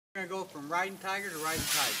We're going to go from riding tiger to riding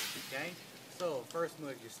tiger, okay? So first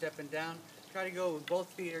move, you're stepping down. Try to go with both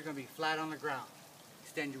feet are going to be flat on the ground.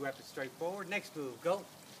 Extend your weapon straight forward. Next move, go.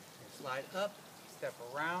 Slide up, step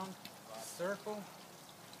around, circle,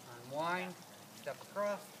 unwind, step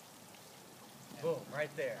across. Boom,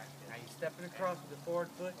 right there. Now you're stepping across with the forward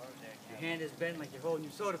foot. Your hand is bent like you're holding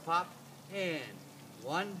your soda pop. And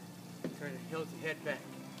one, turn the hilt your head back.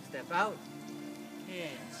 Step out,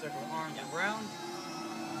 and circle arms around.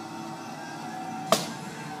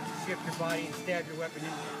 Shift your body and stab your weapon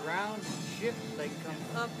into the ground. Shift, leg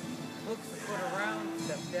comes up, hooks the foot around,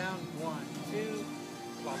 step down, 1, 2,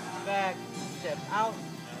 walk back, step out,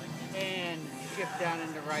 and shift down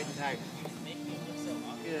into riding tiger.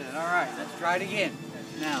 Good, alright, let's try it again.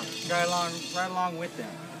 Now, try right along with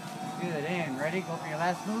them. Good, and ready? Go for your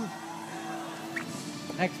last move.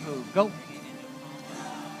 Next move, go.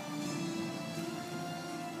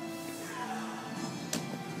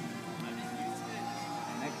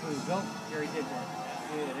 Go. You already did that.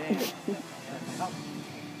 Good, and up.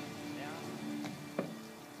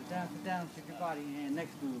 Sit down, shift your body, and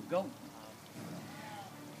next move, go.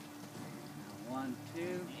 1, 2,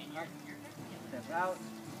 up, step out,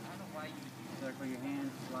 circle your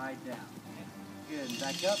hands, slide down. Good, and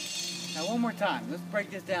back up. Now one more time, let's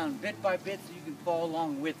break this down bit by bit so you can follow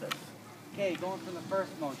along with us. Okay, going from the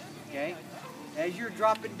first motion, okay? As you're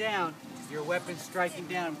dropping down, your weapon's striking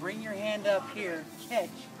down. Bring your hand up here, catch.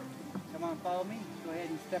 Come on, follow me. Go ahead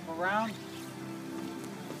and step around.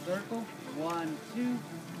 Circle. 1, 2.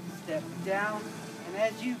 Step down. And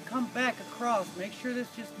as you come back across, make sure this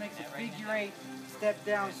just makes a figure 8. Step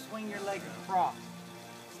down, swing your leg across.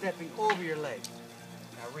 Stepping over your leg.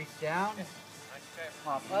 Now reach down.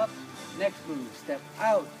 Pop up. Next move. Step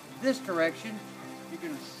out this direction. You're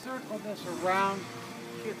going to circle this around.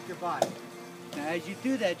 Shift your body. Now as you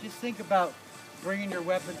do that, just think about bringing your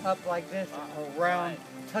weapon up like this, around,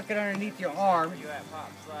 tuck it underneath your arm,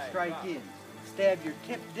 strike in. Stab your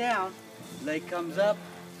tip down, leg comes up,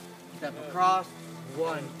 step across,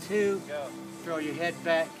 1, 2, throw your head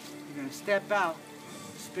back. You're going to step out,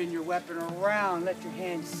 spin your weapon around, let your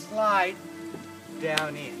hand slide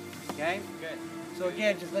down in, okay? So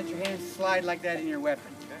again, just let your hand slide like that in your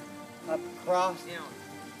weapon. Up, across,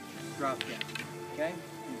 drop down, okay?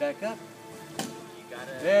 And back up.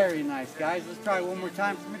 Very nice, guys. Let's try one more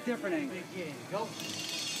time from a different angle. Again, go.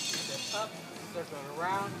 Step up, circle it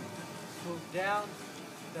around, swoop down,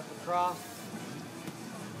 step across.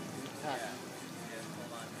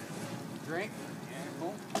 Drink.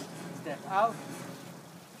 Boom. Step out,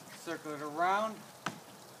 circle it around,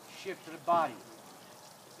 shift to the body.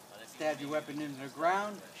 Stab your weapon into the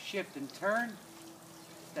ground, shift and turn.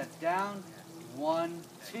 Step down, 1,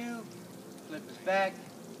 2, flip it back.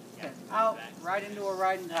 Step out, right into a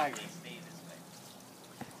riding tiger.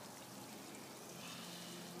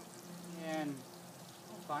 And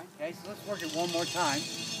fine. Okay, so let's work it one more time.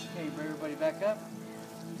 Okay, bring everybody back up.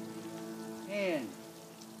 And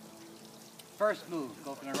first move,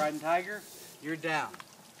 go from the riding tiger, you're down.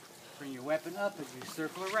 Bring your weapon up as you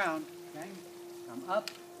circle around. Okay, come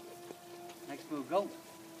up. Next move, go.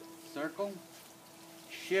 Circle,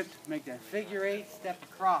 shift, make that figure 8, step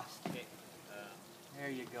across. There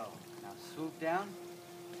you go. Now swoop down.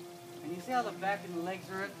 And you see how the back of the legs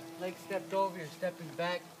are, legs stepped over, you're stepping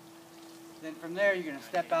back. Then from there you're going to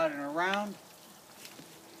step out and around.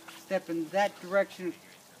 Step in that direction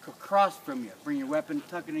across from you. Bring your weapon,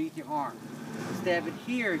 tuck it underneath your arm. Stab it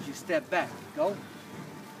here as you step back. Go.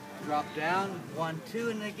 Drop down. 1, 2,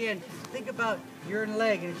 and again, think about your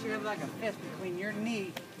leg, and it should have like a fist between your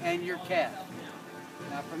knee and your calf.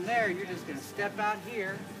 Now from there you're just going to step out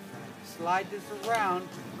here. Slide this around,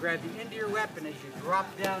 grab the end of your weapon as you drop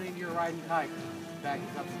down into your riding tiger. Back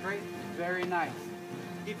it up straight, very nice.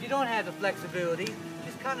 If you don't have the flexibility,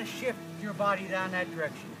 just kind of shift your body down that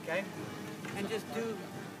direction, okay? And just do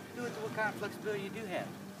it to what kind of flexibility you do have.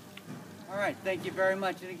 All right, thank you very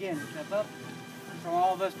much. And again, step up. From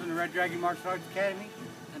all of us from the Red Dragon Martial Arts Academy,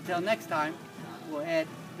 until next time, we'll add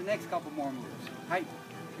the next couple more moves. Hi,